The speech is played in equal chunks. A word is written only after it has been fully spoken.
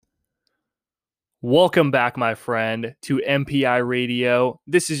Welcome back, my friend, to MPI Radio.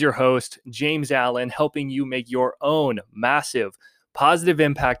 This is your host, James Allen, helping you make your own massive positive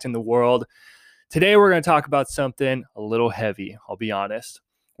impact in the world. Today, we're going to talk about something a little heavy, I'll be honest.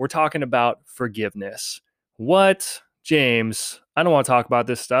 We're talking about forgiveness. What? James, I don't want to talk about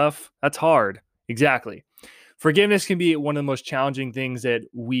this stuff. That's hard. Exactly. Forgiveness can be one of the most challenging things that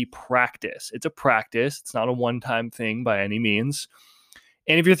we practice. It's a practice. It's not a one-time thing by any means.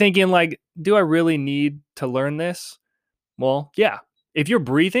 And if you're thinking like, do I really need to learn this? Well, yeah. If you're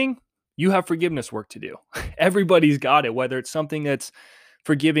breathing, you have forgiveness work to do. Everybody's got it, whether it's something that's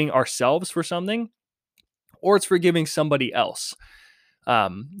forgiving ourselves for something or it's forgiving somebody else.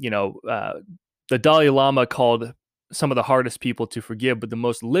 The Dalai Lama called some of the hardest people to forgive, but the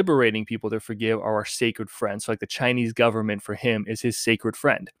most liberating people to forgive are our sacred friends. So like the Chinese government for him is his sacred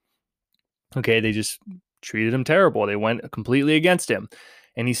friend. Okay, they just treated him terrible. They went completely against him.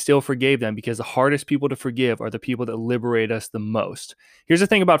 And he still forgave them because the hardest people to forgive are the people that liberate us the most. Here's the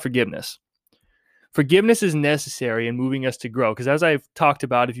thing about forgiveness. Forgiveness is necessary in moving us to grow. Because as I've talked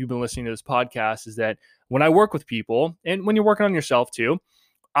about, if you've been listening to this podcast, is that when I work with people, and when you're working on yourself too,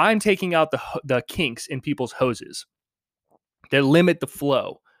 I'm taking out the kinks in people's hoses that limit the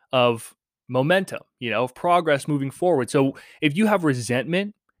flow of momentum, of progress moving forward. So if you have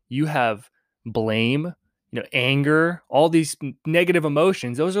resentment, you have blame, anger, all these negative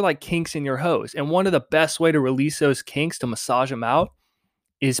emotions, those are like kinks in your hose. And one of the best way to release those kinks, to massage them out,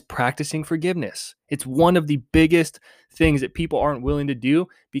 is practicing forgiveness. It's one of the biggest things that people aren't willing to do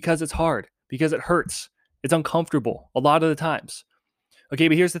because it's hard, because it hurts. It's uncomfortable a lot of the times. Okay,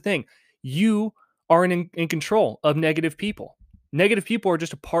 but here's the thing. You are in control of negative people. Negative people are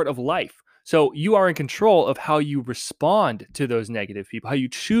just a part of life. So you are in control of how you respond to those negative people, how you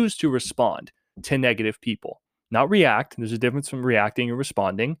choose to respond to negative people, not react. There's a difference from reacting and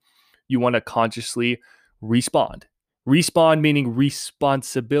responding. You want to consciously respond. Respond meaning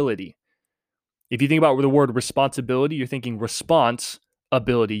responsibility. If you think about the word responsibility, you're thinking response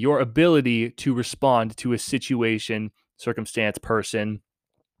ability, your ability to respond to a situation, circumstance, person,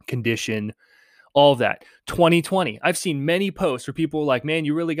 condition, all of that. 2020, I've seen many posts where people are like, man,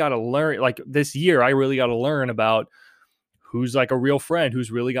 you really got to learn, like this year, I really got to learn about who's like a real friend,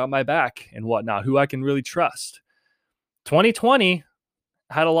 who's really got my back and whatnot, who I can really trust. 2020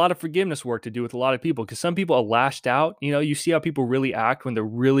 had a lot of forgiveness work to do with a lot of people because some people are lashed out. You see how people really act when they're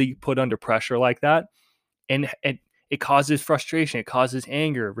really put under pressure like that. And it causes frustration. It causes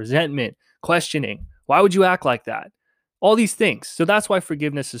anger, resentment, questioning. Why would you act like that? All these things. So that's why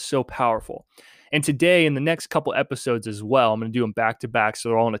forgiveness is so powerful. And today, in the next couple episodes as well, I'm going to do them back to back so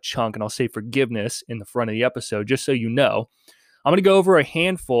they're all in a chunk, and I'll say forgiveness in the front of the episode, just so you know. I'm going to go over a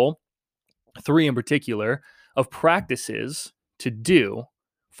handful, 3 in particular, of practices to do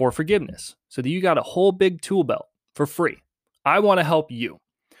for forgiveness so that you got a whole big tool belt for free. I want to help you.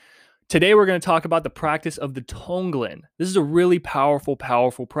 Today, we're going to talk about the practice of the Tonglen. This is a really powerful,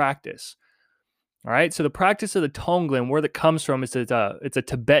 powerful practice. All right, so the practice of the Tonglen, where that comes from, is it's a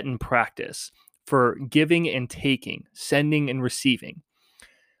Tibetan practice for giving and taking, sending and receiving.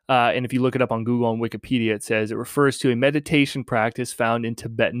 And if you look it up on Google and Wikipedia, it says it refers to a meditation practice found in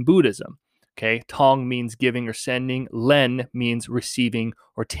Tibetan Buddhism. Okay, Tong means giving or sending. Len means receiving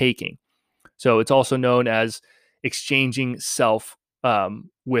or taking. So it's also known as exchanging self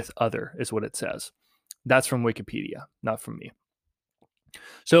with other, is what it says. That's from Wikipedia, not from me.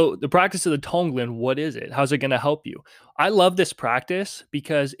 So the practice of the Tonglen, what is it? How's it going to help you? I love this practice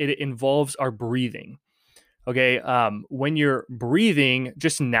because it involves our breathing. Okay, when you're breathing,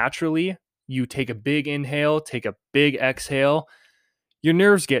 just naturally, you take a big inhale, take a big exhale, your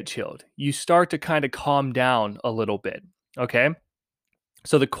nerves get chilled. You start to kind of calm down a little bit. Okay,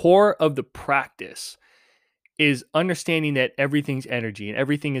 so the core of the practice is understanding that everything's energy and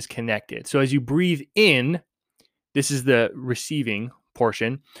everything is connected. So as you breathe in, this is the receiving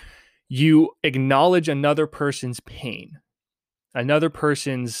portion, you acknowledge another person's pain, another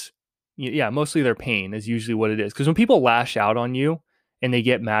person's, mostly their pain is usually what it is. Because when people lash out on you and they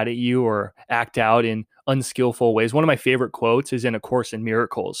get mad at you or act out in unskillful ways, one of my favorite quotes is in A Course in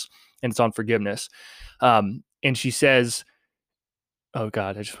Miracles, and it's on forgiveness. And she says, oh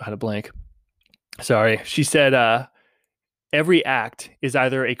God, I just had a blank. Sorry. She said, every act is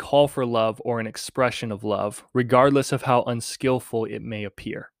either a call for love or an expression of love, regardless of how unskillful it may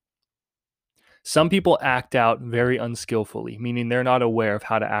appear. Some people act out very unskillfully, meaning they're not aware of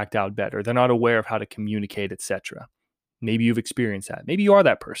how to act out better. They're not aware of how to communicate, etc. Maybe you've experienced that. Maybe you are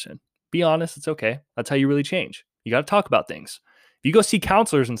that person. Be honest. It's okay. That's how you really change. You got to talk about things. If you go see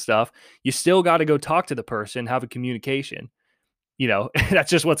counselors and stuff, you still got to go talk to the person, have a communication. That's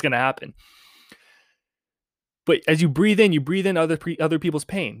just what's going to happen. But as you breathe in other people's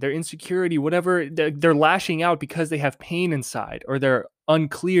pain, their insecurity, whatever they're lashing out because they have pain inside, or they're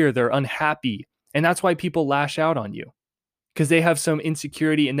unclear, they're unhappy. And that's why people lash out on you, because they have some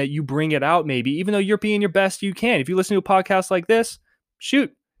insecurity, and that you bring it out, maybe, even though you're being your best you can. If you listen to a podcast like this,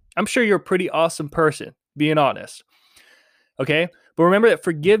 shoot, I'm sure you're a pretty awesome person, being honest. Okay. But remember that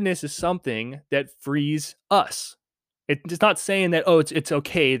forgiveness is something that frees us. It's not saying that, oh, it's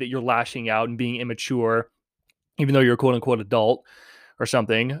okay that you're lashing out and being immature, even though you're a quote unquote adult or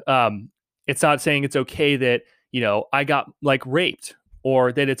something. It's not saying it's okay that, I got like raped,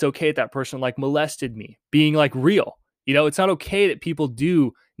 or that it's okay that person like molested me, being like real. It's not okay that people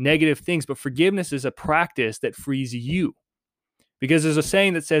do negative things, but forgiveness is a practice that frees you. Because there's a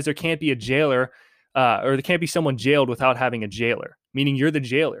saying that says there can't be a jailer, or there can't be someone jailed without having a jailer, meaning you're the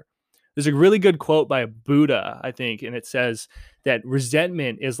jailer. There's a really good quote by Buddha, I think, and it says that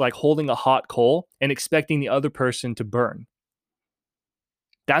resentment is like holding a hot coal and expecting the other person to burn.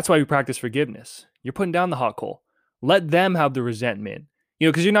 That's why we practice forgiveness. You're putting down the hot coal. Let them have the resentment,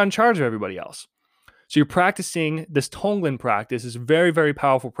 because you're not in charge of everybody else. So you're practicing this Tonglen practice. Is a very, very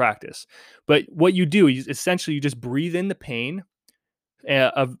powerful practice. But what you do is essentially you just breathe in the pain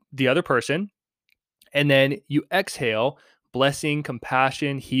of the other person, and then you exhale blessing,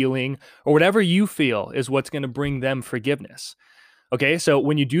 compassion, healing, or whatever you feel is what's going to bring them forgiveness. Okay, so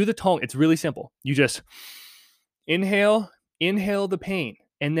when you do the Tong, it's really simple. You just inhale the pain,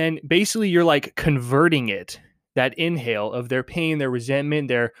 and then basically you're like converting it, that inhale of their pain, their resentment,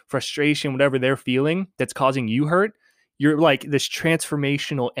 their frustration, whatever they're feeling that's causing you hurt. You're like this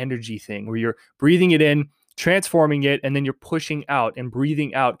transformational energy thing where you're breathing it in, transforming it, and then you're pushing out and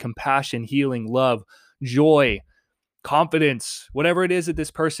breathing out compassion, healing, love, joy, confidence, whatever it is that this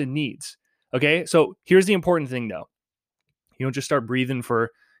person needs. Okay. So here's the important thing though. You don't just start breathing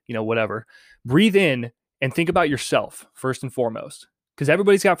for, whatever. Breathe in and think about yourself first and foremost, because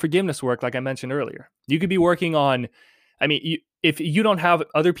everybody's got forgiveness work, like I mentioned earlier. You could be working on, if you don't have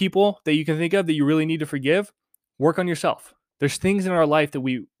other people that you can think of that you really need to forgive, work on yourself. There's things in our life that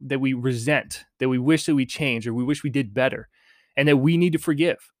we resent, that we wish that we changed, or we wish we did better, and that we need to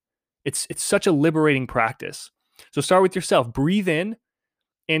forgive. It's such a liberating practice. So start with yourself. Breathe in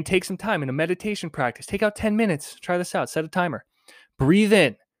and take some time in a meditation practice. Take out 10 minutes. Try this out. Set a timer. Breathe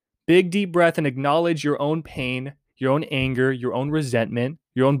in. Big, deep breath, and acknowledge your own pain, your own anger, your own resentment,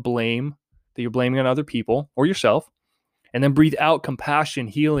 your own blame that you're blaming on other people or yourself. And then breathe out compassion,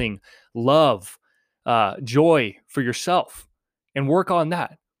 healing, love, joy for yourself, and work on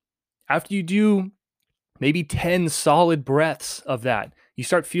that. After you do maybe 10 solid breaths of that, you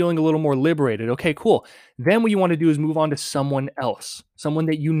start feeling a little more liberated. Okay, cool. Then what you want to do is move on to someone else, someone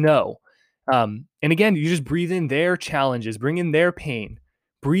that you know. And again, you just breathe in their challenges, bring in their pain,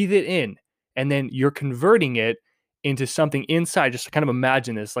 breathe it in, and then you're converting it into something inside. Just to kind of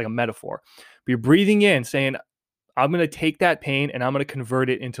imagine this like a metaphor. But you're breathing in, saying, I'm going to take that pain and I'm going to convert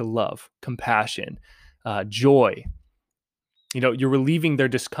it into love, compassion, joy. You're relieving their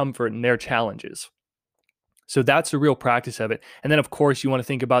discomfort and their challenges. So that's the real practice of it. And then, of course, you want to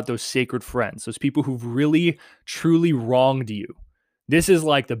think about those sacred friends, those people who've really, truly wronged you. This is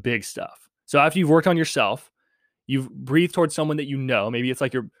like the big stuff. So after you've worked on yourself, you've breathed towards someone that you know. Maybe it's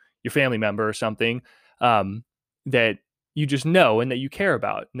like your family member or something that you just know and that you care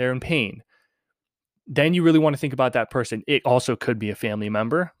about, and they're in pain. Then you really want to think about that person. It also could be a family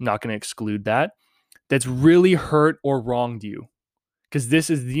member. I'm not going to exclude that. That's really hurt or wronged you. Because this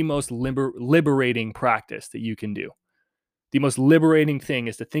is the most liberating practice that you can do. The most liberating thing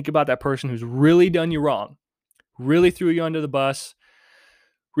is to think about that person who's really done you wrong, really threw you under the bus,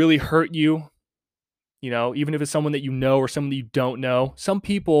 really hurt you, even if it's someone that you know or someone that you don't know. Some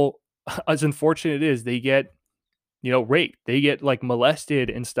people, as unfortunate it is, they get, raped. They get like molested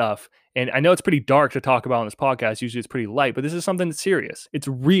and stuff. And I know it's pretty dark to talk about on this podcast. Usually it's pretty light, but this is something that's serious. It's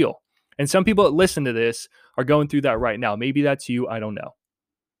real. And some people that listen to this are going through that right now. Maybe that's you. I don't know.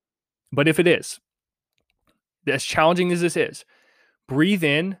 But if it is, as challenging as this is, breathe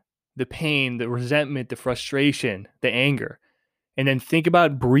in the pain, the resentment, the frustration, the anger, and then think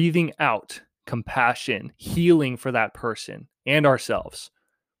about breathing out compassion, healing for that person and ourselves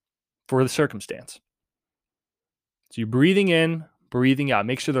for the circumstance. So you're breathing in, breathing out.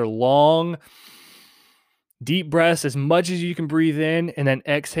 Make sure they're long, deep breaths as much as you can breathe in, and then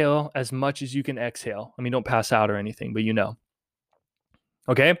exhale as much as you can exhale. Don't pass out or anything, but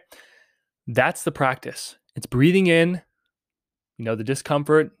Okay? That's the practice. It's breathing in, the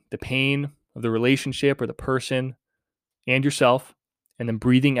discomfort, the pain of the relationship or the person and yourself, and then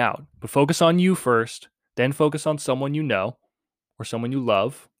breathing out. But focus on you first, then focus on someone you know or someone you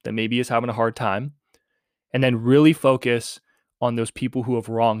love that maybe is having a hard time. and then really focus on those people who have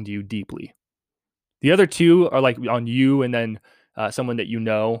wronged you deeply. The other two are like on you and then someone that you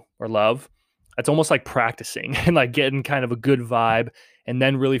know or love. It's almost like practicing and like getting kind of a good vibe and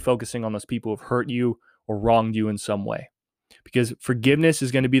then really focusing on those people who've hurt you or wronged you in some way. Because forgiveness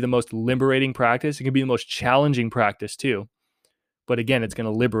is going to be the most liberating practice. It can be the most challenging practice too. But again, it's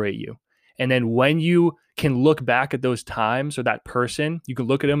going to liberate you. And then when you can look back at those times or that person, you can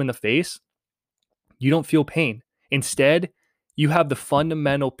look at them in the face, you don't feel pain. Instead, you have the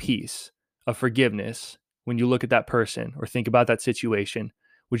fundamental piece of forgiveness when you look at that person or think about that situation,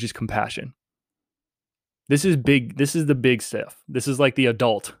 which is compassion. This is big. This is the big stuff. This is like the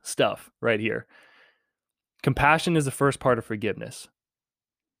adult stuff right here. Compassion is the first part of forgiveness.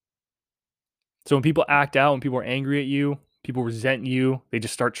 So when people act out, when people are angry at you, people resent you, they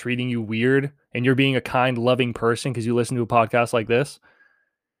just start treating you weird, and you're being a kind, loving person because you listen to a podcast like this,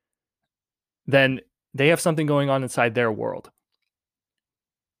 then they have something going on inside their world.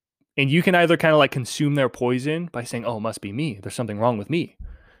 And you can either kind of like consume their poison by saying, oh, it must be me. There's something wrong with me.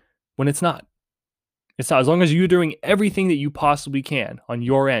 When it's not. It's not. As long as you're doing everything that you possibly can on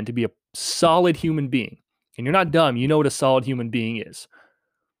your end to be a solid human being, and you're not dumb, you know what a solid human being is.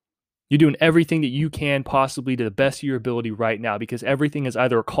 You're doing everything that you can possibly to the best of your ability right now, because everything is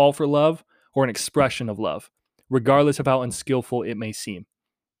either a call for love or an expression of love, regardless of how unskillful it may seem.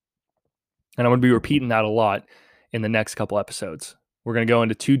 And I'm going to be repeating that a lot in the next couple episodes. We're going to go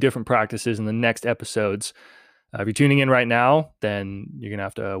into 2 different practices in the next episodes. If you're tuning in right now, then you're going to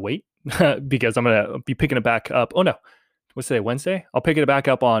have to wait because I'm going to be picking it back up. Oh, no. What's today? Wednesday? I'll pick it back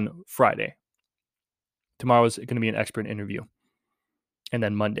up on Friday. Tomorrow is going to be an expert interview. And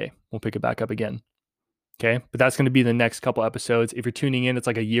then Monday, we'll pick it back up again. Okay. But that's going to be the next couple episodes. If you're tuning in, it's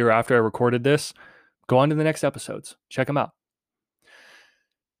like a year after I recorded this. Go on to the next episodes. Check them out.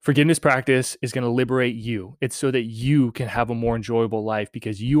 Forgiveness practice is going to liberate you. It's so that you can have a more enjoyable life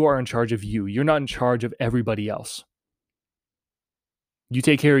because you are in charge of you. You're not in charge of everybody else. You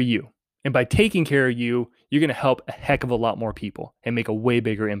take care of you. And by taking care of you, you're going to help a heck of a lot more people and make a way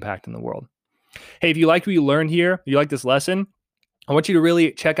bigger impact in the world. Hey, if you liked what you learned here, you like this lesson, I want you to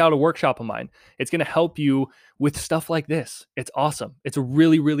really check out a workshop of mine. It's going to help you with stuff like this. It's awesome. It's a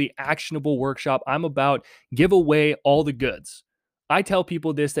really, really actionable workshop. I'm about give away all the goods. I tell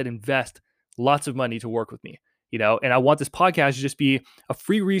people this that invest lots of money to work with me, and I want this podcast to just be a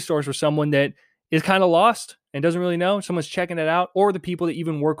free resource for someone that is kind of lost and doesn't really know. Someone's checking it out, or the people that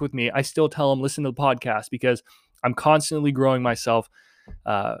even work with me. I still tell them, listen to the podcast because I'm constantly growing myself,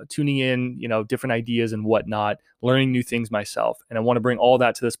 tuning in, different ideas and whatnot, learning new things myself. And I want to bring all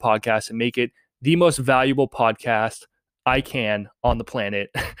that to this podcast and make it the most valuable podcast I can on the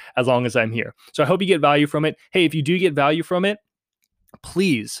planet as long as I'm here. So I hope you get value from it. Hey, if you do get value from it,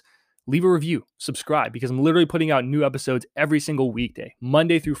 please leave a review, subscribe, because I'm literally putting out new episodes every single weekday,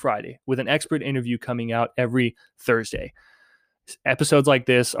 Monday through Friday, with an expert interview coming out every Thursday. Episodes like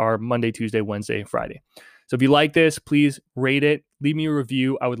this are Monday, Tuesday, Wednesday, Friday. So if you like this, please rate it, leave me a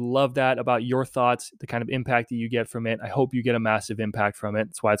review. I would love that about your thoughts, the kind of impact that you get from it. I hope you get a massive impact from it.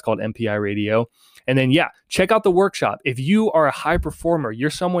 That's why it's called MPI Radio. And then, check out the workshop. If you are a high performer, you're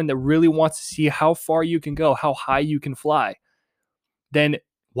someone that really wants to see how far you can go, how high you can fly, then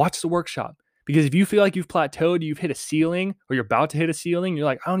watch the workshop. Because if you feel like you've plateaued, you've hit a ceiling, or you're about to hit a ceiling, you're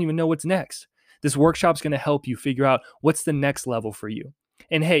like, I don't even know what's next. This workshop's going to help you figure out what's the next level for you.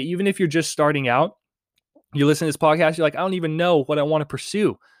 And hey, even if you're just starting out, you listen to this podcast, you're like, I don't even know what I want to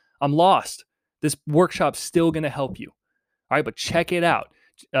pursue. I'm lost. This workshop's still going to help you. All right, but check it out.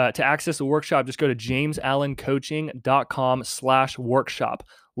 To access the workshop, just go to jamesallencoaching.com/workshop.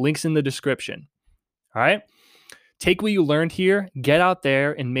 Links in the description. All right. Take what you learned here, get out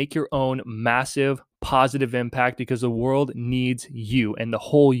there and make your own massive positive impact because the world needs you and the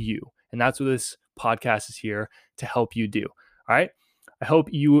whole you. And that's what this podcast is here to help you do. All right. I hope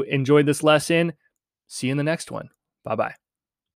you enjoyed this lesson. See you in the next one. Bye-bye.